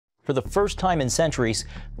For the first time in centuries,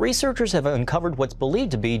 researchers have uncovered what's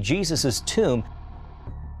believed to be Jesus' tomb.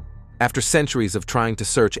 After centuries of trying to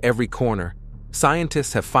search every corner,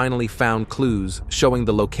 scientists have finally found clues showing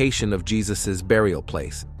the location of Jesus' burial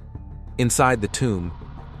place. Inside the tomb,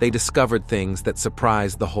 they discovered things that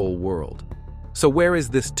surprised the whole world. So where is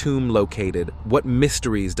this tomb located? What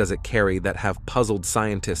mysteries does it carry that have puzzled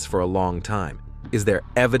scientists for a long time? Is there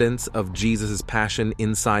evidence of Jesus' passion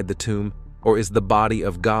inside the tomb, or is the body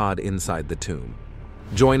of God inside the tomb?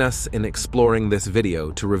 Join us in exploring this video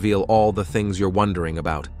to reveal all the things you're wondering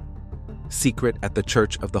about. Secret at the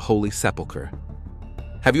Church of the Holy Sepulchre.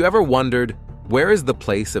 Have you ever wondered, where is the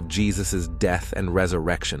place of Jesus' death and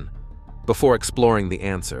resurrection? Before exploring the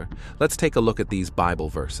answer, let's take a look at these Bible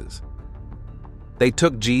verses. They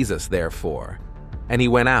took Jesus, therefore, and he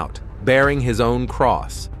went out, bearing his own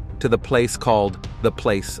cross, to the place called the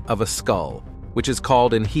place of a skull, which is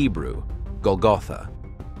called in Hebrew, Golgotha.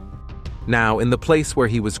 Now, in the place where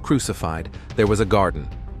he was crucified, there was a garden,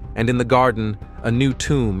 and in the garden, a new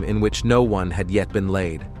tomb in which no one had yet been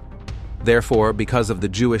laid. Therefore, because of the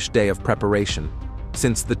Jewish day of preparation,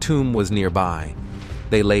 since the tomb was nearby,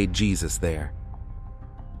 they laid Jesus there.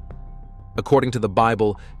 According to the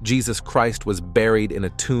Bible, Jesus Christ was buried in a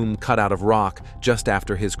tomb cut out of rock just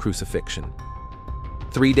after his crucifixion.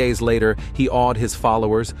 3 days later, he awed his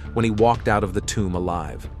followers when he walked out of the tomb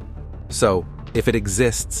alive. So, if it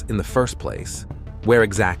exists in the first place, where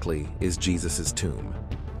exactly is Jesus' tomb?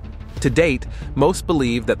 To date, most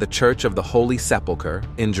believe that the Church of the Holy Sepulchre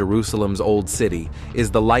in Jerusalem's Old City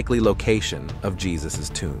is the likely location of Jesus'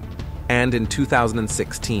 tomb. And in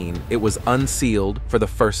 2016, it was unsealed for the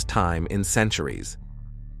first time in centuries.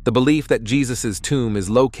 The belief that Jesus' tomb is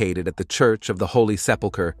located at the Church of the Holy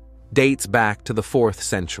Sepulchre dates back to the 4th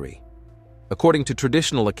century. According to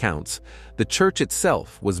traditional accounts, the church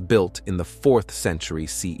itself was built in the 4th century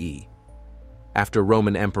CE. After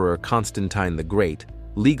Roman Emperor Constantine the Great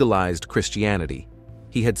legalized Christianity,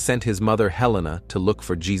 he had sent his mother Helena to look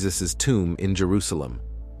for Jesus' tomb in Jerusalem.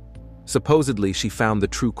 Supposedly, she found the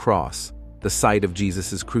true cross, the site of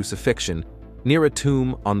Jesus' crucifixion, near a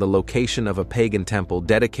tomb on the location of a pagan temple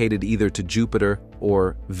dedicated either to Jupiter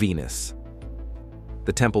or Venus.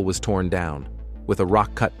 The temple was torn down, with a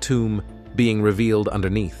rock-cut tomb being revealed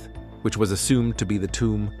underneath, which was assumed to be the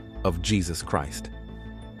tomb of Jesus Christ.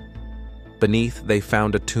 Beneath, they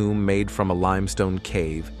found a tomb made from a limestone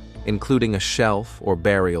cave, including a shelf or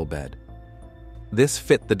burial bed. This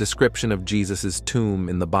fit the description of Jesus' tomb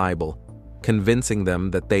in the Bible, convincing them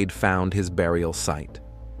that they'd found his burial site.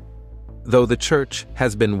 Though the church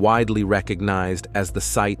has been widely recognized as the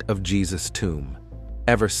site of Jesus' tomb,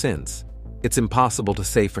 ever since, it's impossible to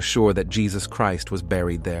say for sure that Jesus Christ was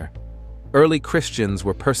buried there. Early Christians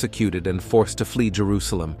were persecuted and forced to flee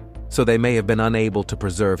Jerusalem, so they may have been unable to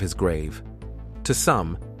preserve his grave. To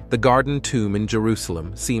some, the Garden Tomb in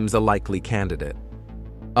Jerusalem seems a likely candidate.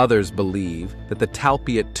 Others believe that the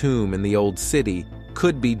Talpiot tomb in the Old City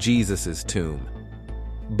could be Jesus' tomb.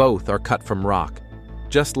 Both are cut from rock,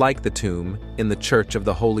 just like the tomb in the Church of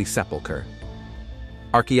the Holy Sepulchre.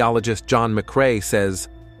 Archaeologist John McRae says,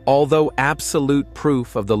 although absolute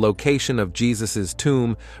proof of the location of Jesus'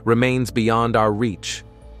 tomb remains beyond our reach,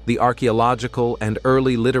 the archaeological and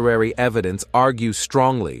early literary evidence argues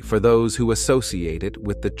strongly for those who associate it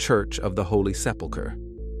with the Church of the Holy Sepulchre.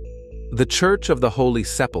 The Church of the Holy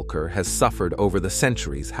Sepulchre has suffered over the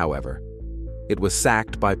centuries, however. It was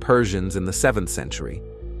sacked by Persians in the 7th century,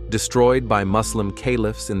 destroyed by Muslim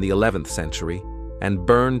caliphs in the 11th century, and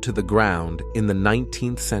burned to the ground in the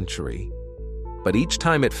 19th century. But each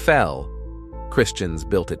time it fell, Christians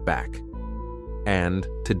built it back. And,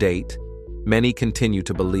 to date, many continue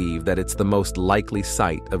to believe that it's the most likely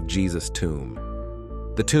site of Jesus' tomb.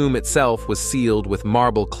 The tomb itself was sealed with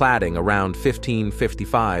marble cladding around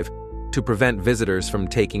 1555 to prevent visitors from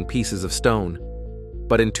taking pieces of stone.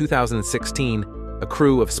 But in 2016, a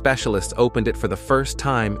crew of specialists opened it for the first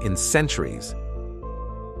time in centuries.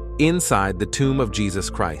 Inside the tomb of Jesus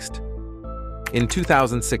Christ. In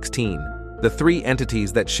 2016, the 3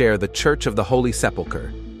 entities that share the Church of the Holy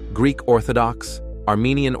Sepulchre, Greek Orthodox,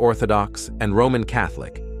 Armenian Orthodox, and Roman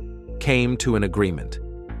Catholic, came to an agreement.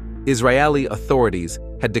 Israeli authorities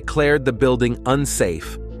had declared the building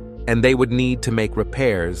unsafe, and they would need to make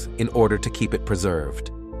repairs in order to keep it preserved.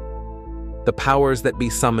 The powers that be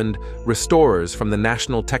summoned restorers from the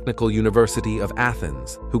National Technical University of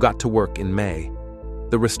Athens, who got to work in May.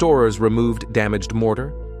 The restorers removed damaged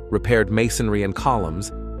mortar, repaired masonry and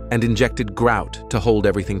columns, and injected grout to hold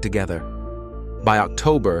everything together. By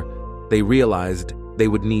October, they realized they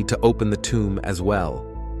would need to open the tomb as well.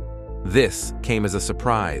 This came as a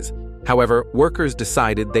surprise, However, workers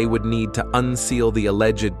decided they would need to unseal the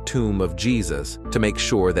alleged tomb of Jesus to make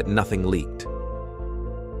sure that nothing leaked.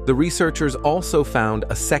 The researchers also found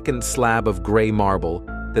a second slab of gray marble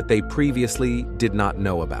that they previously did not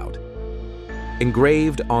know about.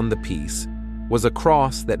 Engraved on the piece was a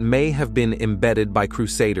cross that may have been embedded by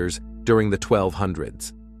crusaders during the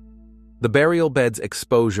 1200s. The burial bed's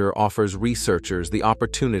exposure offers researchers the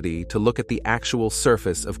opportunity to look at the actual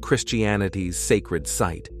surface of Christianity's sacred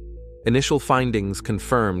site. Initial findings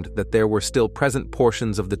confirmed that there were still present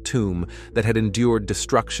portions of the tomb that had endured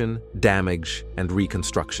destruction, damage, and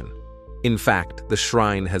reconstruction. In fact, the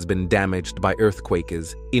shrine has been damaged by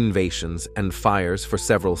earthquakes, invasions, and fires for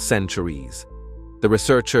several centuries. The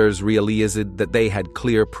researchers realized that they had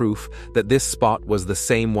clear proof that this spot was the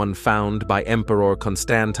same one found by Emperor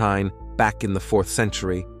Constantine back in the 4th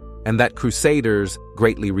century, and that crusaders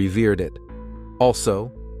greatly revered it.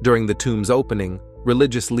 Also, during the tomb's opening,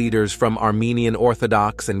 religious leaders from Armenian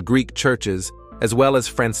Orthodox and Greek churches, as well as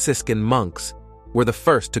Franciscan monks, were the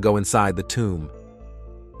first to go inside the tomb.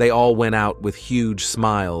 They all went out with huge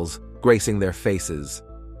smiles, gracing their faces.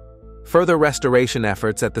 Further restoration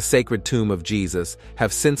efforts at the sacred tomb of Jesus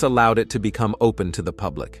have since allowed it to become open to the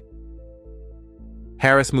public.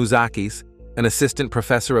 Haris Mouzakis, an assistant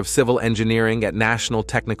professor of civil engineering at National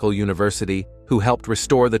Technical University who helped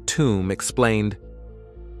restore the tomb, explained,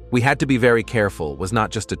 "We had to be very careful. It was not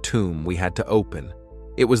just a tomb we had to open.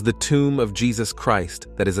 It was the tomb of Jesus Christ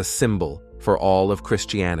that is a symbol for all of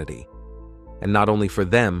Christianity, and not only for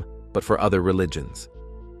them, but for other religions."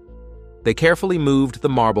 They carefully moved the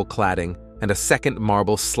marble cladding and a second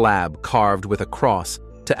marble slab carved with a cross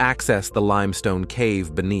to access the limestone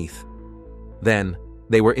cave beneath. Then,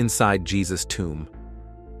 they were inside Jesus' tomb.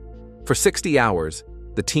 For 60 hours,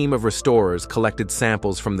 the team of restorers collected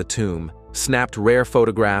samples from the tomb, snapped rare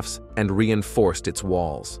photographs, and reinforced its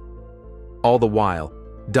walls. All the while,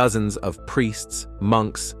 dozens of priests,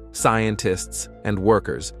 monks, scientists, and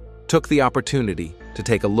workers took the opportunity to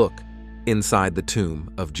take a look inside the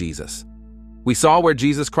tomb of Jesus. "We saw where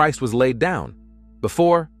Jesus Christ was laid down.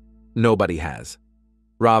 Before, nobody has."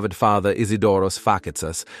 Ravid Father Isidoros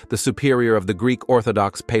Fakitsas, the superior of the Greek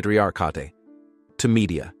Orthodox Patriarchate, to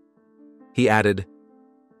media. He added,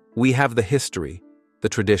 "We have the history, the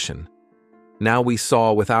tradition. Now we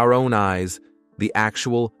saw with our own eyes the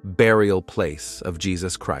actual burial place of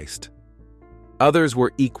Jesus Christ." Others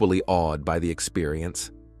were equally awed by the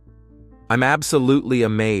experience. "I'm absolutely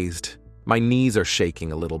amazed. My knees are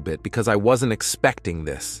shaking a little bit because I wasn't expecting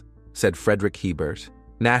this," said Frederick Hebert,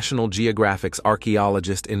 National Geographic's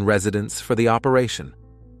archaeologist in residence for the operation.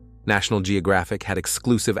 National Geographic had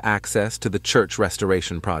exclusive access to the church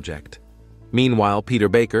restoration project. Meanwhile, Peter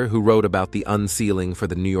Baker, who wrote about the unsealing for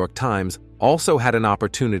the New York Times, also had an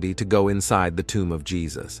opportunity to go inside the tomb of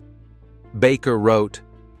Jesus. Baker wrote,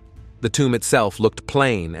 "The tomb itself looked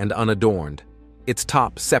plain and unadorned, its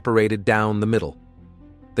top separated down the middle.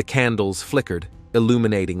 The candles flickered,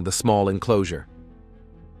 illuminating the small enclosure.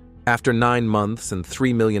 After 9 months and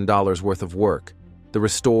 $3 million worth of work, the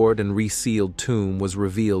restored and resealed tomb was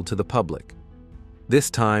revealed to the public. This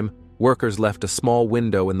time, workers left a small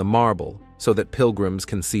window in the marble so that pilgrims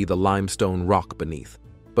can see the limestone rock beneath.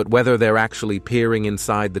 But whether they're actually peering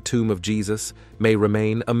inside the tomb of Jesus may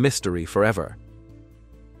remain a mystery forever."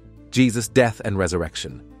 Jesus' death and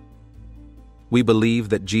resurrection. We believe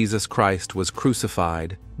that Jesus Christ was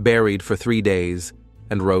crucified, buried for 3 days,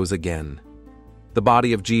 and rose again. The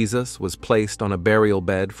body of Jesus was placed on a burial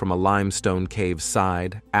bed from a limestone cave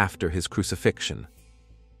side after his crucifixion.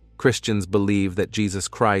 Christians believe that Jesus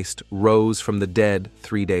Christ rose from the dead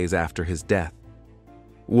 3 days after his death.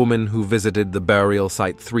 Woman who visited the burial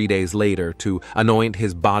site 3 days later to anoint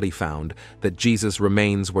his body found that Jesus'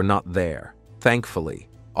 remains were not there. Thankfully,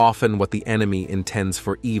 often what the enemy intends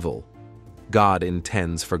for evil, God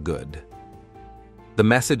intends for good. The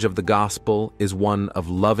message of the gospel is one of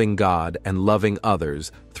loving God and loving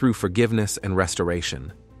others through forgiveness and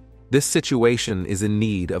restoration. This situation is in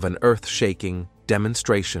need of an earth-shaking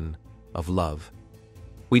demonstration of love.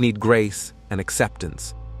 We need grace and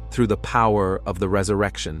acceptance through the power of the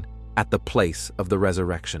resurrection at the place of the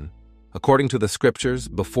resurrection. According to the scriptures,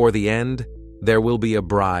 before the end, there will be a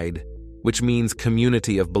bride, which means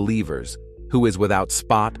community of believers, who is without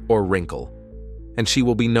spot or wrinkle, and she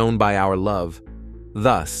will be known by our love.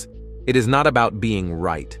 Thus, it is not about being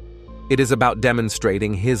right. It is about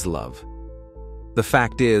demonstrating His love. The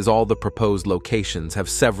fact is, all the proposed locations have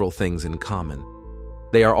several things in common.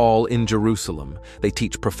 They are all in Jerusalem. They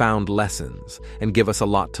teach profound lessons and give us a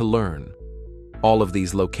lot to learn. All of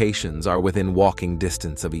these locations are within walking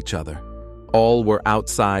distance of each other. All were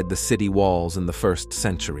outside the city walls in the 1st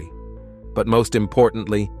century. But most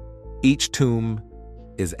importantly, each tomb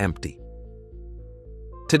is empty.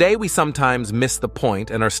 Today we sometimes miss the point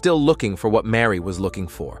and are still looking for what Mary was looking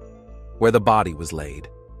for, where the body was laid.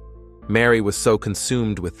 Mary was so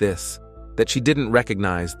consumed with this that she didn't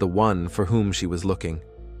recognize the one for whom she was looking.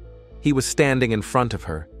 He was standing in front of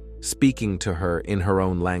her, speaking to her in her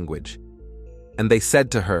own language. And they said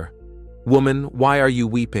to her, "Woman, why are you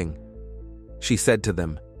weeping?" She said to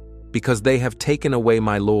them, "Because they have taken away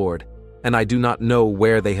my Lord, and I do not know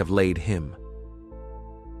where they have laid him."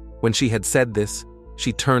 When she had said this,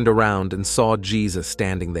 she turned around and saw Jesus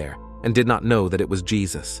standing there, and did not know that it was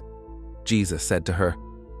Jesus. Jesus said to her,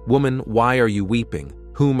 "Woman, why are you weeping?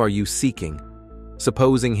 Whom are you seeking?"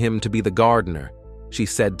 Supposing him to be the gardener, she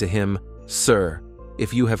said to him, "Sir,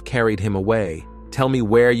 if you have carried him away, tell me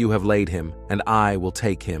where you have laid him, and I will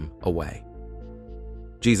take him away."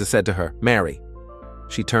 Jesus said to her, "Mary."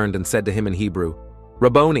 She turned and said to him in Hebrew,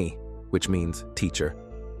 "Rabboni," which means teacher.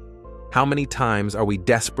 How many times are we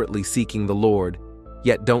desperately seeking the Lord,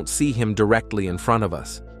 yet don't see him directly in front of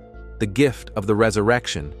us? The gift of the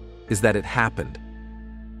resurrection is that it happened.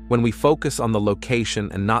 When we focus on the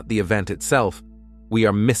location and not the event itself, we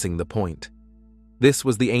are missing the point. This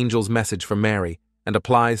was the angel's message for Mary and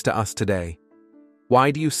applies to us today.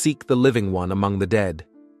 Why do you seek the living one among the dead?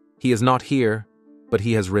 He is not here, but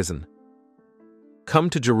he has risen. Come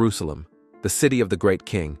to Jerusalem, the city of the great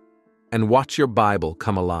King, and watch your Bible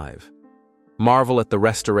come alive. Marvel at the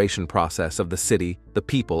restoration process of the city, the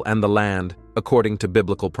people, and the land according to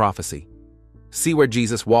biblical prophecy. See where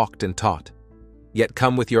Jesus walked and taught. Yet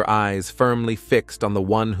come with your eyes firmly fixed on the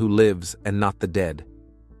one who lives and not the dead.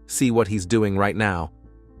 See what he's doing right now.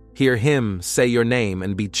 Hear him say your name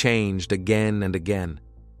and be changed again and again.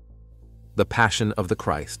 The Passion of the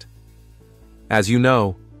Christ. As you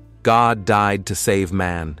know, God died to save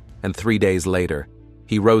man, and 3 days later,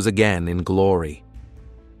 he rose again in glory.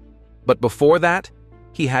 But before that,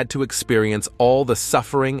 he had to experience all the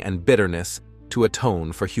suffering and bitterness to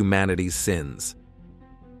atone for humanity's sins.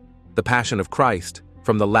 The Passion of Christ,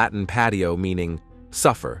 from the Latin patio meaning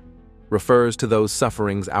suffer, refers to those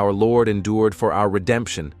sufferings our Lord endured for our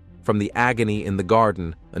redemption from the agony in the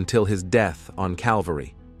garden until his death on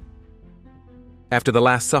Calvary. After the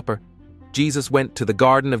Last Supper, Jesus went to the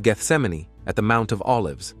Garden of Gethsemane at the Mount of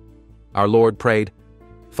Olives. Our Lord prayed,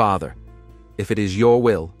 "Father, if it is your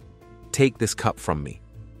will, take this cup from me,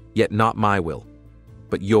 yet not my will,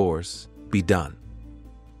 but yours be done."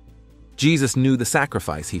 Jesus knew the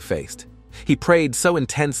sacrifice he faced. He prayed so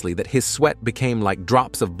intensely that his sweat became like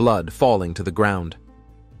drops of blood falling to the ground.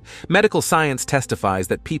 Medical science testifies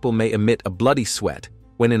that people may emit a bloody sweat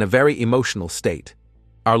when in a very emotional state.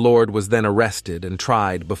 Our Lord was then arrested and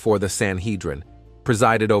tried before the Sanhedrin,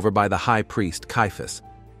 presided over by the high priest Caiaphas.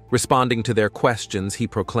 Responding to their questions, he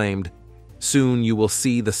proclaimed, "Soon you will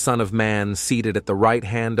see the Son of Man seated at the right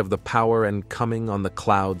hand of the power and coming on the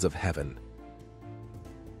clouds of heaven."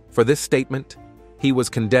 For this statement, he was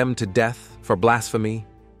condemned to death for blasphemy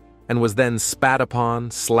and was then spat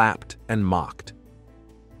upon, slapped, and mocked.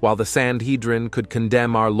 While the Sanhedrin could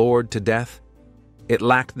condemn our Lord to death, it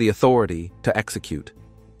lacked the authority to execute.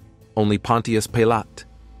 Only Pontius Pilate,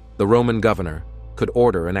 the Roman governor, could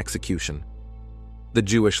order an execution. The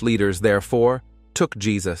Jewish leaders, therefore, took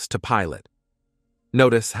Jesus to Pilate.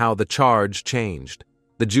 Notice how the charge changed.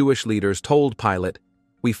 The Jewish leaders told Pilate,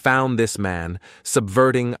 "We found this man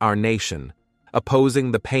subverting our nation,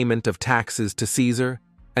 opposing the payment of taxes to Caesar,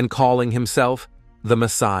 and calling himself the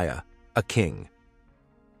Messiah, a king."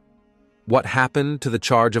 What happened to the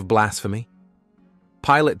charge of blasphemy?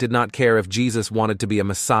 Pilate did not care if Jesus wanted to be a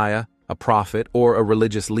Messiah, a prophet, or a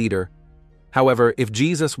religious leader. However, if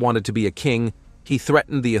Jesus wanted to be a king, he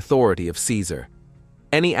threatened the authority of Caesar.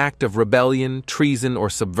 Any act of rebellion, treason, or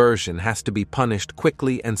subversion has to be punished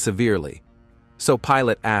quickly and severely. So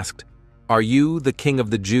Pilate asked, "Are you the king of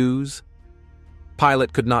the Jews?"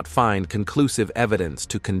 Pilate could not find conclusive evidence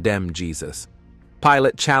to condemn Jesus.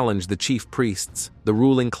 Pilate challenged the chief priests, the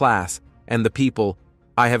ruling class, and the people.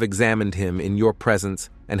 "I have examined him in your presence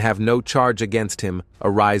and have no charge against him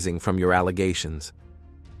arising from your allegations."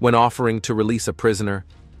 When offering to release a prisoner,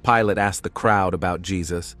 Pilate asked the crowd about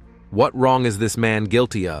Jesus, "What wrong is this man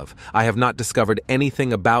guilty of? I have not discovered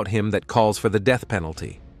anything about him that calls for the death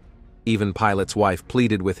penalty." Even Pilate's wife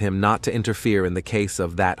pleaded with him not to interfere in the case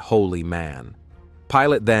of that holy man.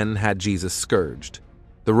 Pilate then had Jesus scourged.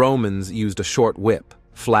 The Romans used a short whip,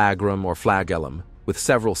 flagrum or flagellum, with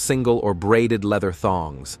several single or braided leather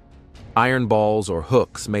thongs. Iron balls or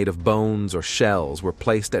hooks made of bones or shells were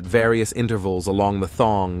placed at various intervals along the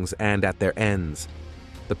thongs and at their ends.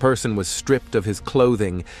 The person was stripped of his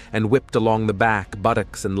clothing and whipped along the back,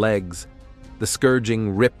 buttocks, and legs, The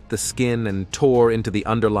scourging ripped the skin and tore into the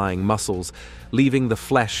underlying muscles, leaving the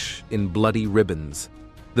flesh in bloody ribbons.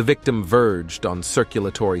 The victim verged on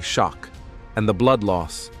circulatory shock, and the blood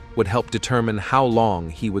loss would help determine how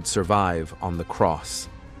long he would survive on the cross.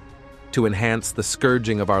 To enhance the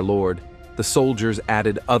scourging of our Lord, the soldiers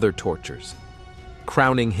added other tortures,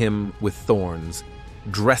 crowning him with thorns,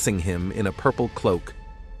 dressing him in a purple cloak,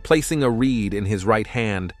 placing a reed in his right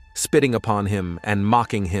hand, spitting upon him and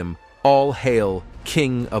mocking him, "All hail,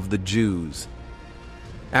 King of the Jews."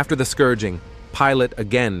 After the scourging, Pilate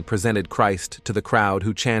again presented Christ to the crowd,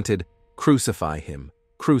 who chanted, "Crucify him,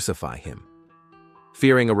 crucify him."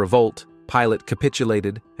 Fearing a revolt, Pilate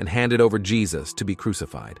capitulated and handed over Jesus to be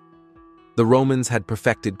crucified. The Romans had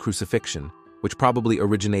perfected crucifixion, which probably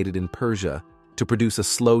originated in Persia, to produce a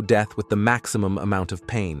slow death with the maximum amount of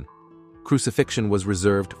pain. Crucifixion was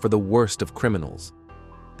reserved for the worst of criminals.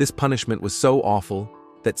 This punishment was so awful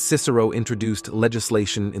that Cicero introduced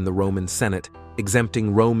legislation in the Roman Senate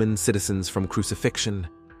exempting Roman citizens from crucifixion.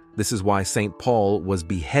 This is why St. Paul was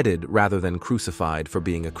beheaded rather than crucified for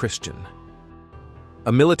being a Christian.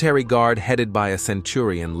 A military guard headed by a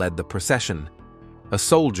centurion led the procession. A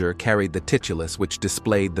soldier carried the titulus, which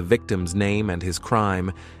displayed the victim's name and his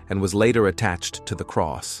crime, and was later attached to the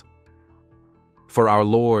cross. For our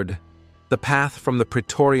Lord, the path from the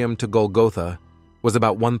Praetorium to Golgotha was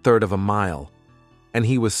about 1/3 of a mile, and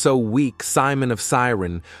he was so weak Simon of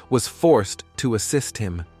Cyrene was forced to assist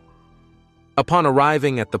him. Upon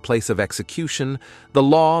arriving at the place of execution, the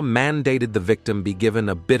law mandated the victim be given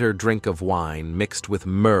a bitter drink of wine mixed with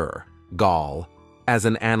myrrh, gall, as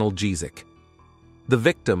an analgesic. The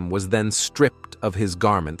victim was then stripped of his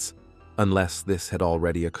garments, unless this had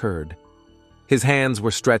already occurred. His hands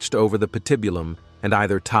were stretched over the patibulum and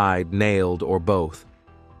either tied, nailed, or both.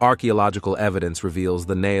 Archaeological evidence reveals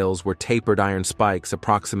the nails were tapered iron spikes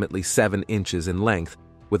approximately 7 inches in length,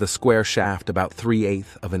 with a square shaft about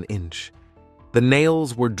 3/8 of an inch. The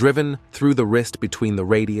nails were driven through the wrist between the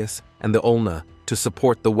radius and the ulna to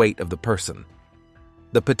support the weight of the person.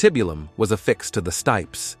 The patibulum was affixed to the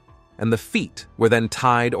stipes, and the feet were then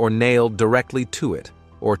tied or nailed directly to it,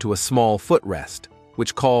 or to a small footrest,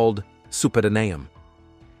 which called suppedaneum.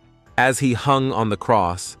 As he hung on the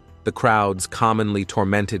cross, the crowds commonly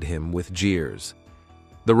tormented him with jeers.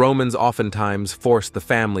 The Romans oftentimes forced the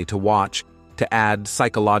family to watch to add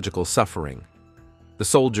psychological suffering. The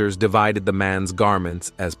soldiers divided the man's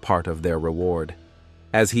garments as part of their reward.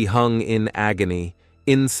 As he hung in agony,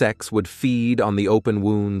 insects would feed on the open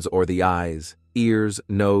wounds or the eyes, ears,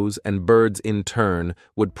 nose, and birds in turn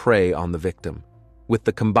would prey on the victim. With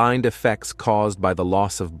the combined effects caused by the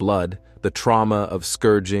loss of blood, the trauma of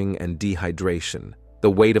scourging and dehydration, the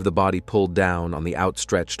weight of the body pulled down on the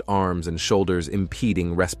outstretched arms and shoulders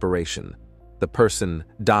impeding respiration, the person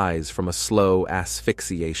dies from a slow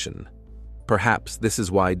asphyxiation. Perhaps this is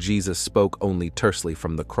why Jesus spoke only tersely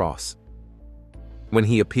from the cross. When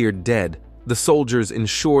he appeared dead, the soldiers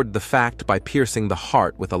ensured the fact by piercing the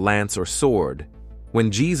heart with a lance or sword. When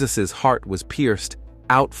Jesus's heart was pierced,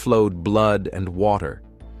 out flowed blood and water,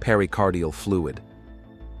 pericardial fluid.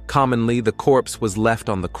 Commonly, the corpse was left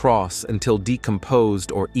on the cross until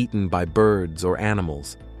decomposed or eaten by birds or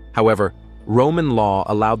animals. However, Roman law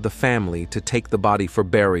allowed the family to take the body for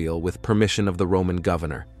burial with permission of the Roman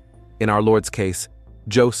governor. In our Lord's case,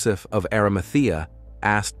 Joseph of Arimathea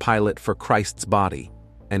asked Pilate for Christ's body,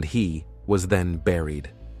 and he was then buried.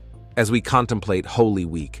 As we contemplate Holy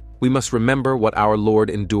Week, we must remember what our Lord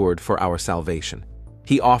endured for our salvation.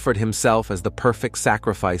 He offered himself as the perfect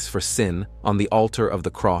sacrifice for sin on the altar of the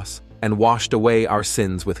cross and washed away our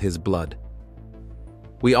sins with his blood.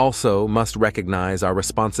 We also must recognize our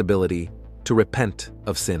responsibility to repent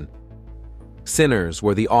of sin. Sinners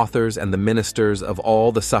were the authors and the ministers of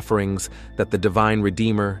all the sufferings that the divine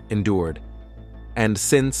Redeemer endured. And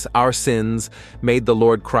since our sins made the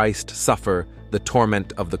Lord Christ suffer the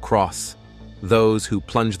torment of the cross, those who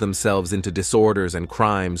plunge themselves into disorders and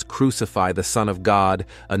crimes crucify the Son of God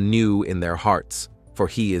anew in their hearts, for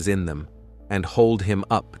he is in them, and hold him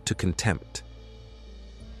up to contempt.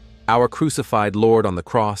 Our crucified Lord on the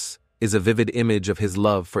cross is a vivid image of his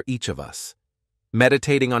love for each of us.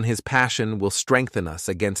 Meditating on his passion will strengthen us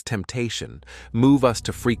against temptation, move us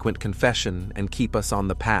to frequent confession, and keep us on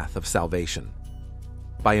the path of salvation.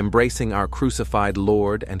 By embracing our crucified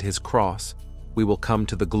Lord and his cross, we will come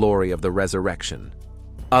to the glory of the resurrection.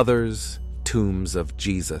 Others, tombs of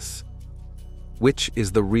Jesus. Which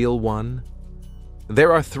is the real one?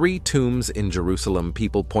 There are 3 tombs in Jerusalem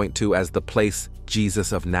people point to as the place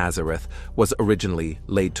Jesus of Nazareth was originally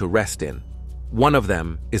laid to rest in. One of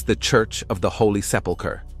them is the Church of the Holy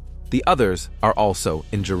Sepulchre. The others are also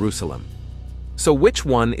in Jerusalem. So which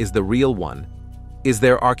one is the real one? Is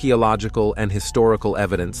there archaeological and historical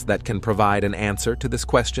evidence that can provide an answer to this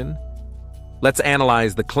question? Let's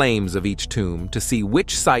analyze the claims of each tomb to see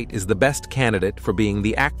which site is the best candidate for being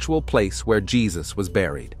the actual place where Jesus was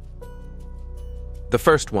buried. The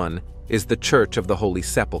first one is the Church of the Holy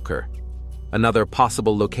Sepulchre. Another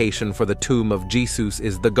possible location for the tomb of Jesus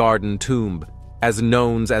is the Garden Tomb, as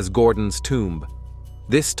known as Gordon's Tomb.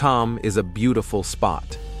 This tomb is a beautiful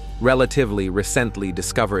spot, relatively recently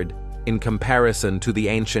discovered. In comparison to the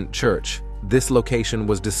ancient church, this location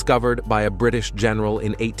was discovered by a British general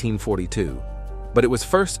in 1842, but it was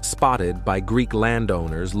first spotted by Greek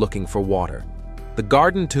landowners looking for water. The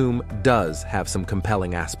Garden Tomb does have some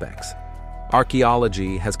compelling aspects.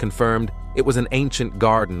 Archaeology has confirmed it was an ancient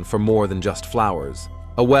garden for more than just flowers.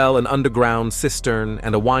 A well, an underground cistern,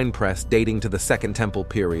 and a wine press dating to the Second Temple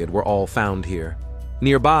period were all found here.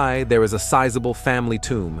 Nearby, there is a sizable family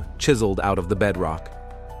tomb chiseled out of the bedrock.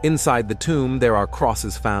 Inside the tomb, there are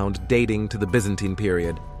crosses found dating to the Byzantine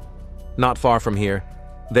period. Not far from here,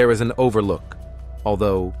 there is an overlook,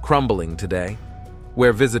 although crumbling today,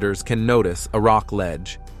 where visitors can notice a rock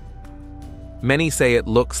ledge. Many say it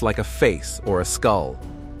looks like a face or a skull,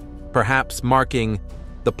 perhaps marking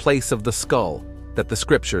the place of the skull that the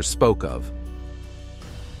scriptures spoke of.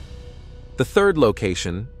 The third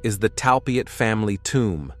location is the Talpiot family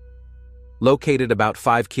tomb. Located about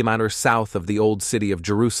 5 kilometers south of the old city of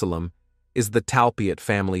Jerusalem is the Talpiot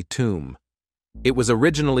family tomb. It was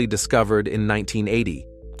originally discovered in 1980,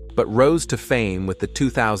 but rose to fame with the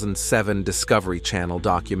 2007 Discovery Channel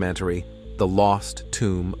documentary, The Lost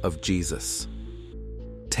Tomb of Jesus.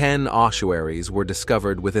 10 ossuaries were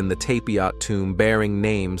discovered within the Talpiot tomb bearing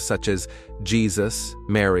names such as Jesus,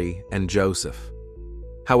 Mary, and Joseph.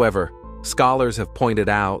 However, scholars have pointed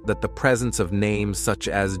out that the presence of names such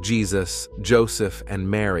as Jesus, Joseph, and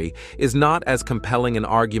Mary is not as compelling an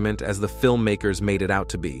argument as the filmmakers made it out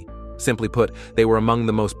to be. Simply put, they were among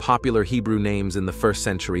the most popular Hebrew names in the 1st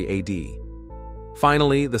century AD.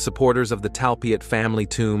 Finally, the supporters of the Talpiot family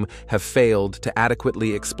tomb have failed to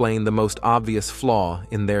adequately explain the most obvious flaw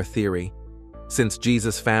in their theory. Since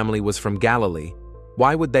Jesus' family was from Galilee,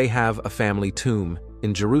 why would they have a family tomb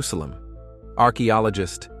in Jerusalem?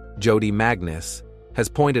 Archaeologist Jody Magnus has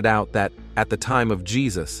pointed out that, at the time of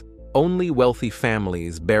Jesus, only wealthy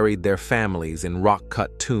families buried their families in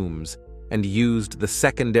rock-cut tombs and used the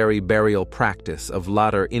secondary burial practice of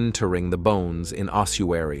later interring the bones in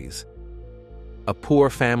ossuaries. A poor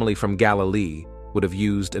family from Galilee would have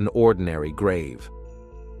used an ordinary grave.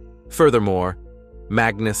 Furthermore,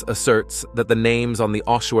 Magnus asserts that the names on the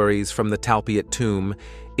ossuaries from the Talpiot tomb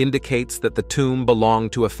indicates that the tomb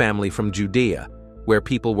belonged to a family from Judea, where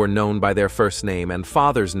people were known by their first name and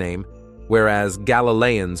father's name, whereas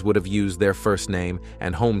Galileans would have used their first name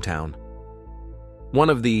and hometown.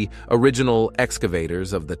 One of the original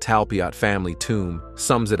excavators of the Talpiot family tomb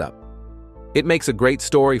sums it up. It makes a great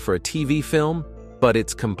story for a TV film, but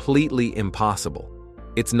it's completely impossible.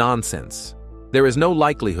 It's nonsense. There is no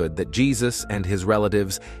likelihood that Jesus and his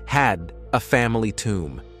relatives had a family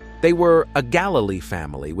tomb. They were a Galilee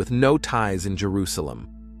family with no ties in Jerusalem.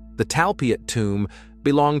 The Talpiot tomb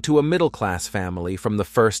belonged to a middle-class family from the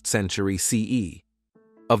 1st century CE.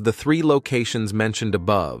 Of the 3 locations mentioned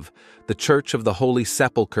above, the Church of the Holy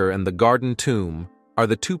Sepulchre and the Garden Tomb are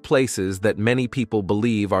the 2 places that many people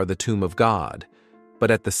believe are the tomb of God.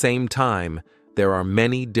 But at the same time, there are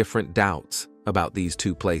many different doubts about these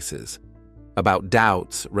 2 places, about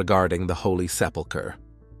doubts regarding the Holy Sepulchre.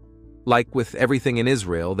 Like with everything in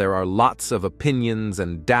Israel, there are lots of opinions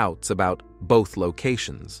and doubts about both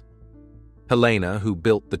locations. Helena, who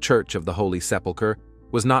built the Church of the Holy Sepulchre,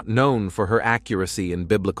 was not known for her accuracy in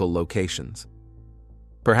biblical locations.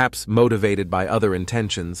 Perhaps motivated by other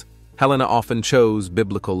intentions, Helena often chose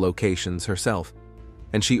biblical locations herself,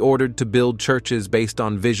 and she ordered to build churches based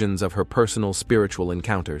on visions of her personal spiritual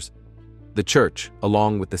encounters. The church,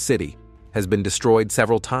 along with the city, has been destroyed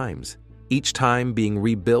several times, each time being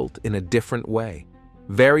rebuilt in a different way.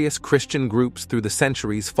 Various Christian groups through the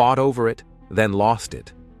centuries fought over it, then lost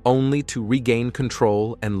it, only to regain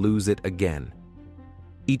control and lose it again.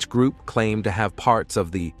 Each group claimed to have parts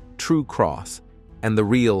of the true cross and the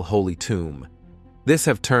real Holy Tomb. This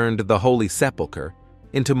have turned the Holy Sepulchre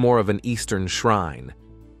into more of an Eastern shrine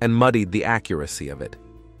and muddied the accuracy of it.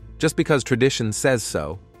 Just because tradition says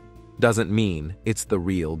so doesn't mean it's the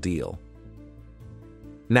real deal.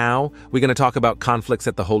 Now, we're going to talk about conflicts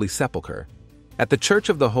at the Holy Sepulchre. At the Church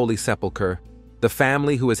of the Holy Sepulchre, the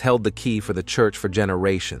family who has held the key for the church for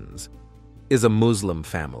generations is a Muslim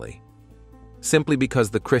family, simply because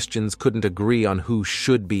the Christians couldn't agree on who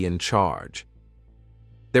should be in charge.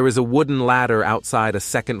 There is a wooden ladder outside a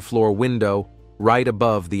second-floor window right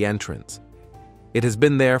above the entrance. It has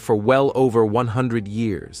been there for well over 100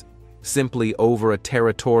 years, simply over a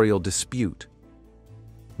territorial dispute.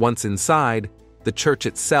 Once inside, the church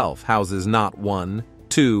itself houses not 1,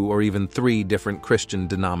 2, or even 3 different Christian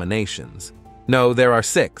denominations. No, there are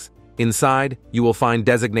 6. Inside, you will find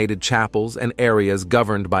designated chapels and areas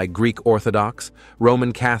governed by Greek Orthodox,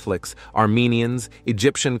 Roman Catholics, Armenians,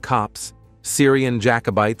 Egyptian Copts, Syrian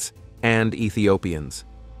Jacobites, and Ethiopians.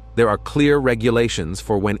 There are clear regulations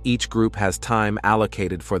for when each group has time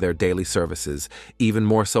allocated for their daily services, even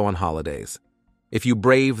more so on holidays. If you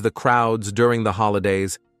brave the crowds during the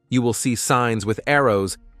holidays, you will see signs with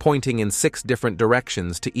arrows pointing in 6 different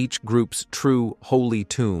directions to each group's true holy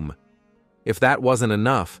tomb. If that wasn't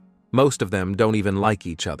enough, most of them don't even like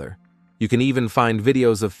each other. You can even find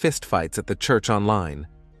videos of fistfights at the church online.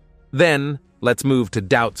 Then, let's move to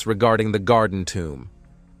doubts regarding the garden tomb.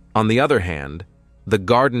 On the other hand, the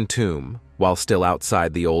garden tomb, while still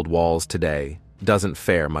outside the old walls today, doesn't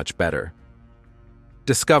fare much better.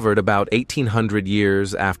 Discovered about 1800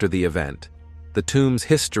 years after the event, the tomb's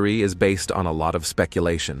history is based on a lot of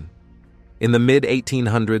speculation. In the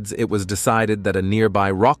mid-1800s, it was decided that a nearby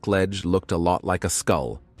rock ledge looked a lot like a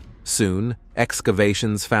skull. Soon,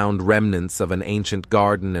 excavations found remnants of an ancient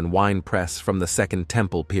garden and wine press from the Second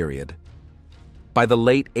Temple period. By the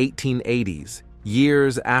late 1880s,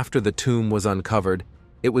 years after the tomb was uncovered,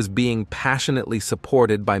 it was being passionately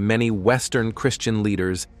supported by many Western Christian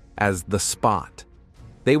leaders as the spot.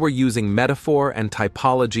 They were using metaphor and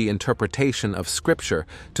typology interpretation of Scripture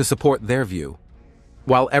to support their view.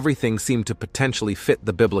 While everything seemed to potentially fit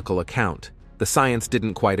the biblical account, the science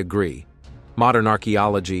didn't quite agree. Modern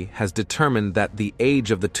archaeology has determined that the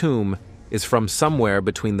age of the tomb is from somewhere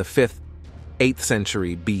between the 5th, 8th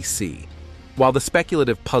century BC. While the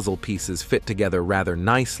speculative puzzle pieces fit together rather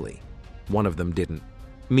nicely, one of them didn't,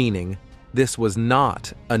 meaning this was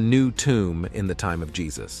not a new tomb in the time of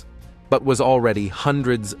Jesus, but was already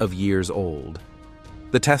hundreds of years old.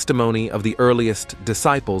 The testimony of the earliest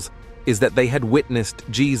disciples is that they had witnessed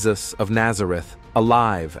Jesus of Nazareth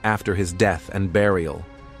alive after his death and burial.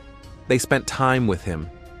 They spent time with him,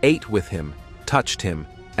 ate with him, touched him,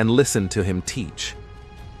 and listened to him teach.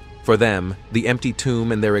 For them, the empty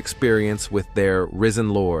tomb and their experience with their risen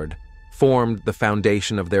Lord formed the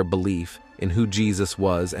foundation of their belief in who Jesus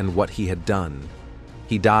was and what he had done.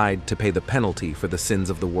 He died to pay the penalty for the sins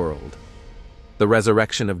of the world. The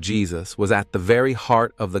resurrection of Jesus was at the very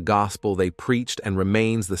heart of the gospel they preached and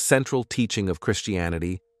remains the central teaching of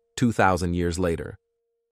Christianity 2,000 years later.